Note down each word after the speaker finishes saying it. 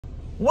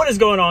What is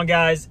going on,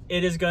 guys?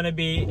 It is going to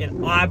be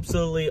an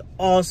absolutely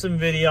awesome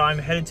video. I'm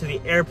headed to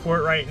the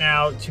airport right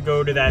now to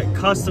go to that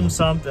custom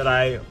sump that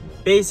I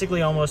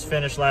basically almost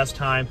finished last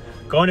time.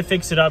 Going to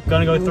fix it up,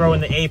 going to go throw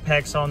in the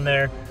apex on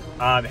there.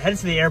 Headed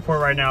to the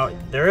airport right now.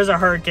 There is a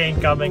hurricane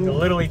coming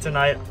literally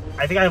tonight.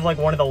 I think I have like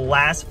one of the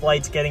last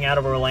flights getting out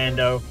of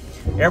Orlando.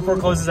 Airport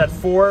closes at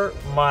 4.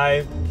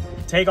 My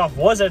takeoff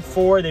was at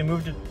 4. They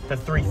moved it to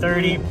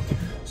 3:30.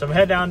 So I'm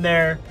heading down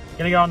there.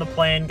 Gonna get on the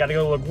plane, gotta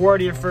go to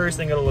LaGuardia first,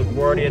 then go to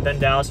LaGuardia, then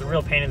Dallas. A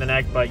real pain in the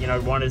neck, but you know, I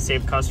wanted to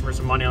save customers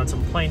some money on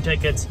some plane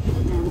tickets.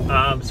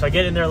 So I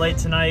get in there late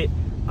tonight,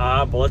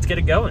 but let's get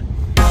it going.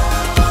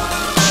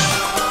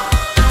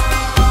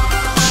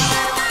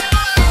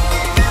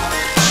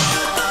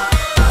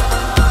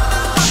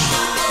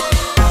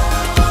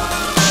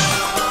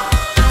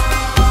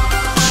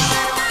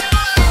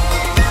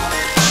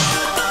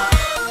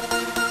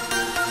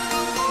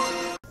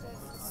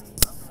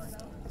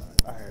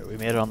 We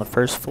made it on the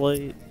first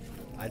flight.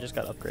 I just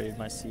got upgraded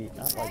my seat,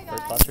 not like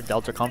first class or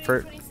Delta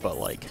Comfort, but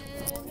like,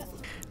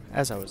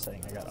 as I was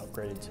saying, I got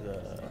upgraded to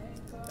the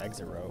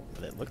exit row.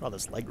 But look at all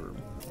this leg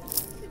room.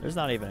 There's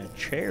not even a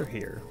chair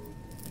here,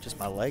 just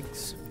my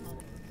legs.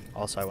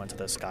 Also, I went to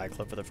the Sky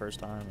Club for the first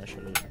time. I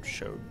should have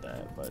showed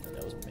that, but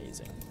that was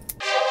amazing.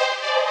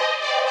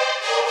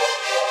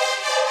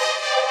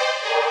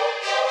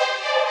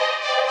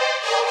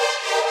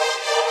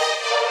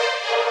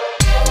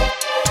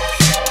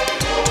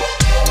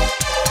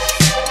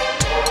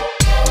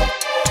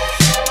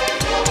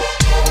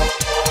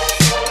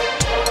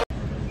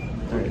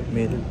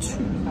 Made it to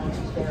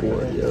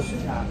LaGuardia.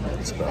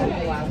 It's about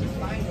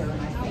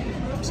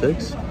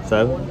 6,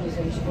 7.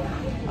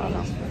 I don't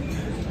know.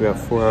 We got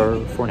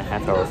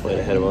 4.5 hour flight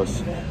ahead of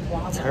us.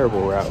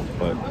 Terrible route,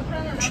 but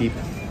cheap.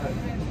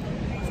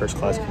 First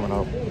class coming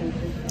up.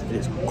 It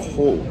is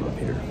cold up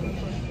here,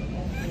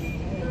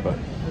 but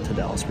to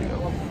Dallas we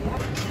go.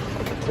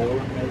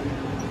 Cold, maybe.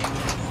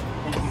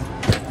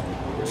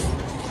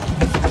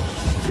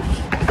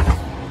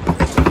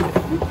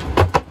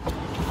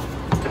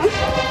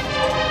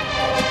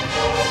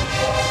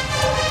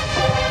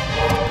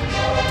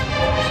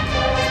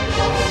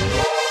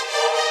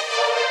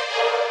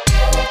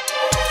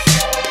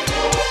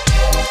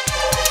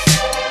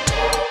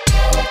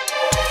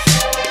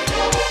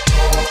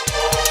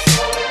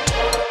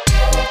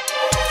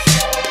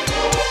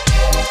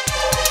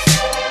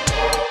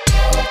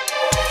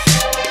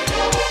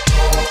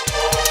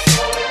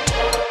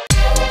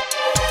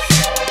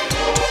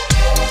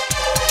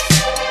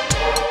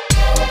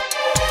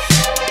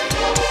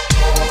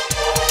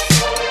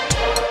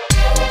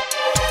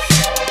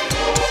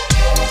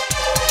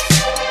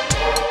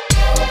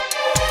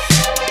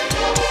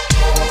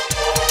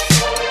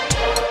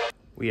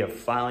 We have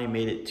finally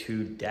made it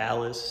to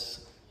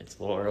Dallas. It's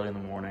a little early in the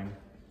morning.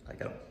 I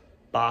got a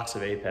box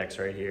of Apex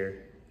right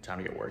here. Time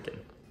to get working.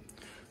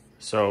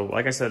 So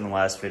like I said in the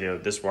last video,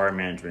 this wire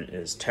management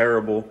is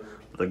terrible.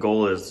 The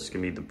goal is just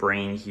gonna be the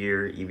brain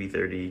here,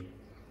 EV30,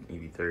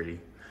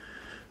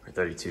 or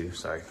 32,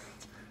 sorry.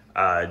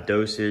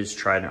 Dosage,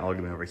 Trident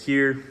argument over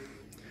here,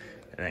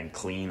 and then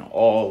clean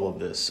all of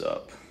this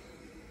up.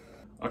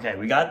 Okay,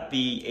 we got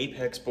the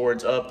Apex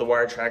boards up, the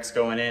wire tracks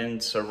going in.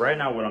 So right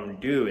now what I'm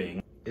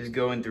doing is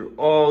going through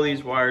all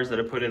these wires that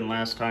I put in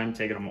last time,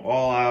 taking them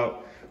all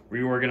out,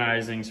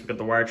 reorganizing. So we've got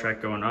the wire track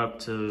going up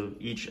to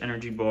each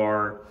energy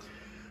bar.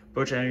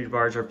 Both energy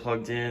bars are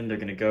plugged in. They're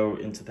gonna go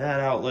into that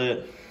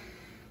outlet.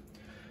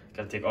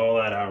 Gotta take all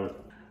that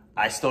out.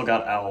 I still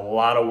got a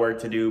lot of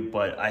work to do,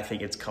 but I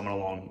think it's coming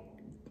along,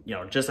 you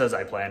know, just as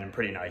I planned and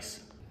pretty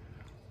nice.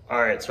 All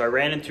right, so I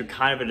ran into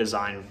kind of a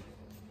design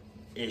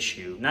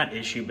issue. Not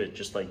issue, but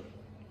just like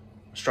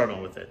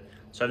struggling with it.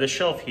 So I have this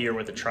shelf here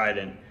with the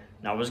Trident.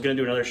 Now I was gonna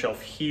do another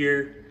shelf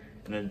here,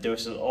 and then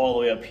doses all the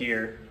way up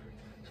here.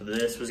 So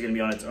this was gonna be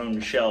on its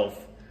own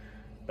shelf.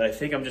 But I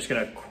think I'm just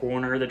gonna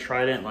corner the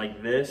Trident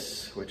like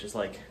this, which is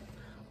like,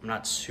 I'm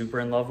not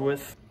super in love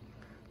with.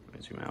 Let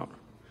me zoom out.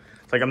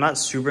 It's like I'm not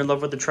super in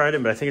love with the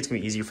Trident, but I think it's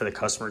gonna be easier for the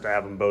customer to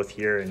have them both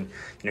here and,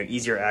 you know,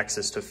 easier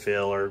access to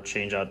fill or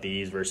change out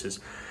these versus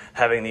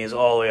having these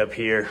all the way up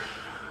here.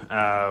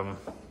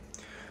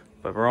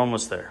 But we're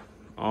almost there,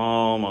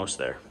 almost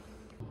there.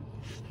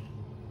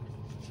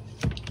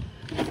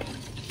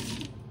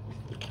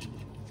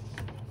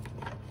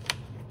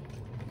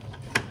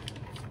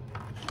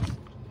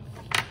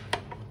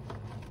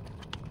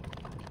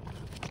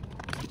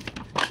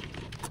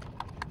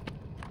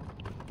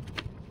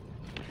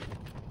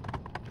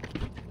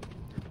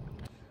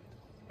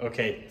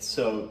 Okay,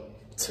 so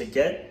to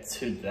get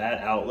to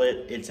that outlet,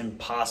 it's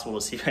impossible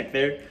to see back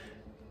there.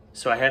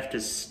 So I have to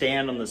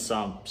stand on the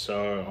sump.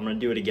 So I'm gonna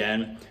do it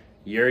again.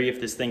 Yuri,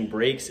 if this thing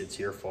breaks, it's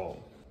your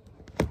fault.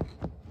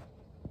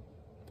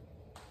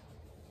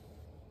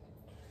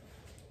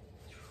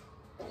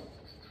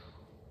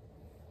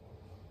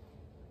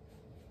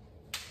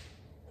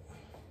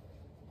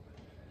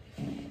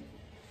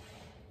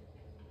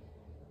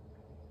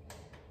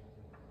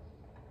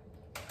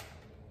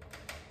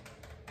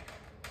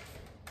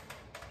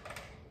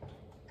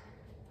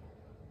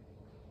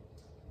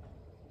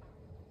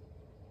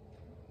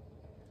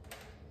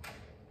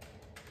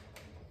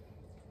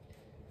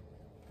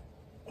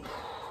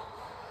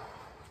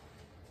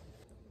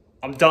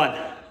 I'm done.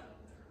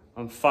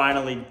 I'm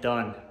finally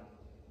done.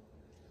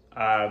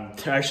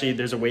 Actually,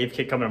 there's a wave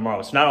kit coming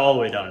tomorrow. So not all the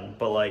way done,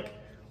 but like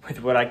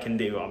with what I can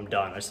do, I'm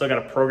done. I still got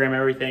to program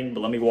everything,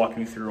 but let me walk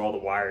you through all the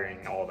wiring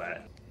and all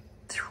that.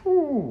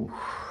 Whew.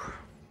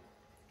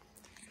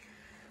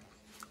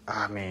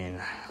 I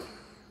mean,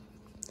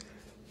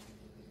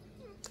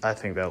 I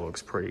think that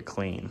looks pretty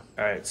clean.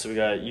 All right, so we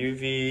got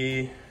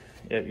UV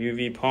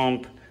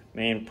pump,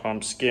 main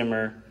pump,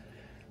 skimmer,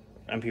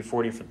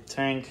 MP40 for the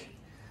tank.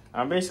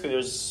 Basically,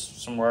 there's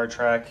some wire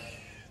track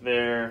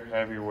there,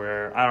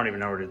 everywhere. I don't even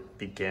know where to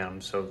begin.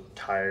 I'm so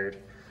tired.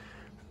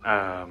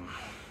 But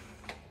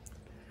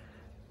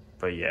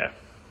yeah.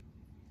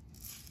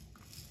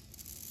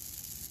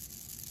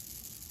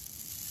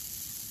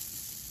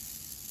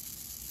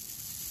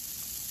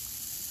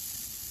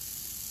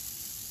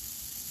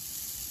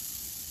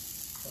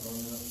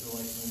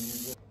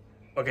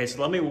 Okay,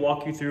 so let me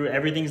walk you through.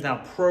 Everything's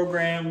now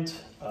programmed.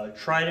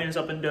 Trident is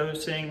up in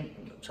dosing.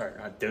 Sorry,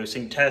 not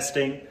dosing,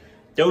 testing.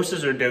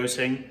 Doses are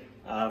dosing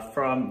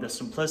from the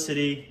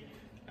Simplicity.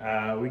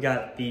 We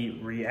got the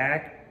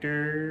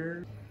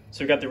reactor.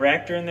 So we got the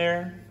reactor in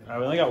there. We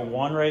only got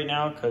one right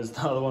now because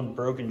the other one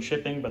broke in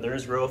shipping, but there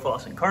is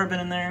rofluorescent carbon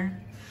in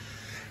there.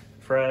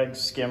 Frag,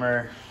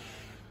 skimmer,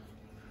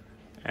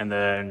 and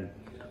then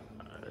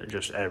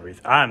just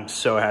everything. I'm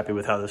so happy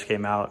with how this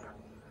came out.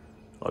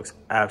 Looks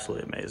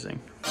absolutely amazing.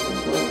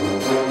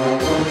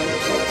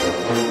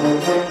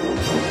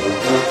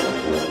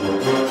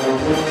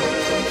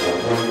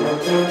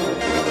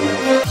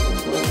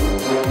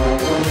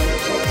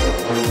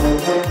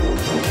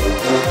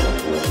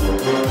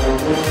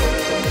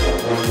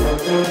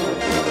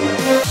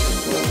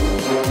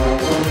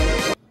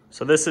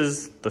 So this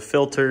is the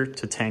filter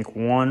to tank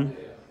 1,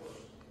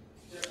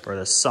 or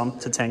the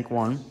sump to tank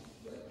 1. All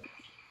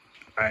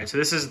right, so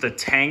this is the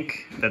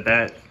tank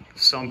that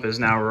sump is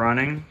now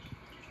running.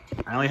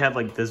 I only have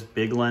like this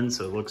big lens,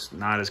 so it looks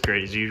not as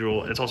great as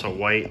usual. It's also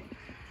white,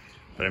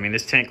 but I mean,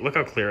 this tank, look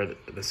how clear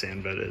the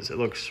sand bed is. It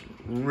looks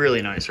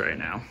really nice right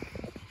now.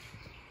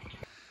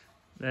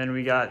 Then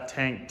we got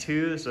tank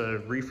 2, this is a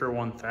Reefer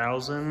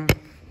 1000.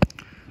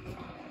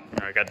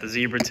 I got the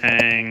zebra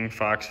tang,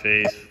 fox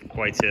face,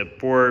 white tip,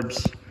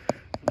 borbs.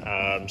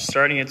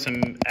 Starting to get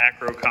some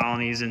acro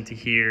colonies into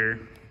here.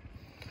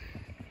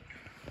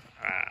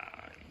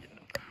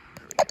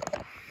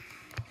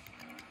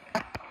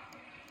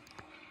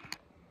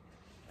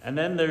 And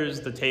then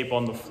there's the tape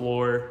on the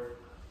floor.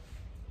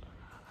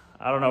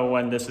 I don't know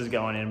when this is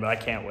going in, but I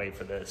can't wait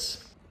for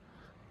this.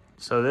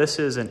 So this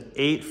is an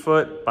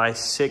 8-foot by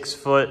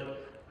 6-foot,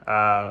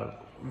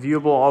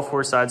 viewable all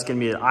 4 sides. It's gonna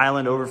be an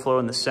island overflow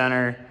in the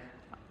center.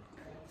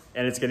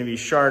 And it's gonna be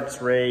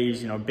sharks,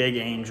 rays, you know, big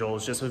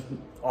angels, just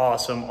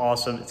awesome,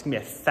 awesome. It's gonna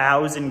be a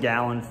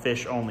 1,000-gallon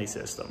fish-only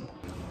system.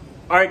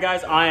 All right,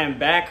 guys, I am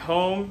back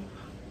home.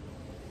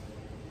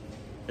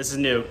 This is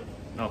new.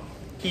 No,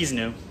 he's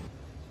new.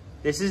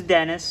 This is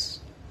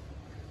Dennis.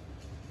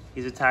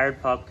 He's a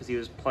tired pup because he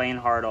was playing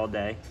hard all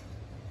day.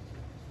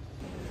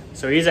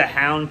 So he's a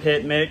hound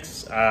pit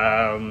mix. It's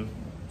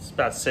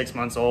about 6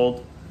 months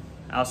old.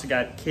 I also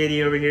got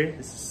Kitty over here.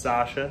 This is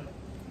Sasha.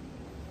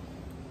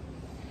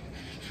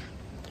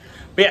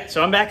 But yeah,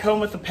 so I'm back home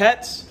with the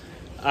pets.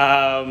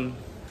 Shout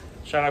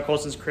out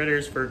Colson's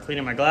Critters for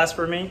cleaning my glass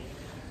for me.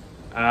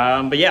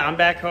 But yeah, I'm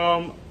back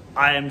home.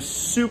 I am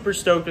super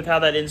stoked with how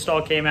that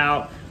install came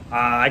out.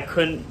 I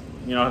couldn't,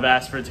 have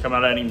asked for it to come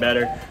out any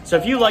better. So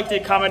if you liked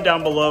it, comment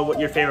down below what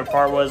your favorite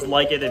part was.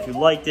 Like it if you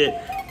liked it.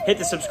 Hit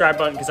the subscribe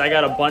button because I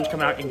got a bunch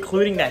coming out,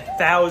 including that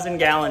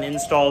 1,000-gallon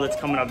install that's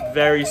coming up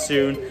very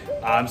soon.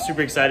 I'm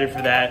super excited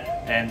for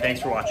that, and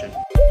thanks for watching.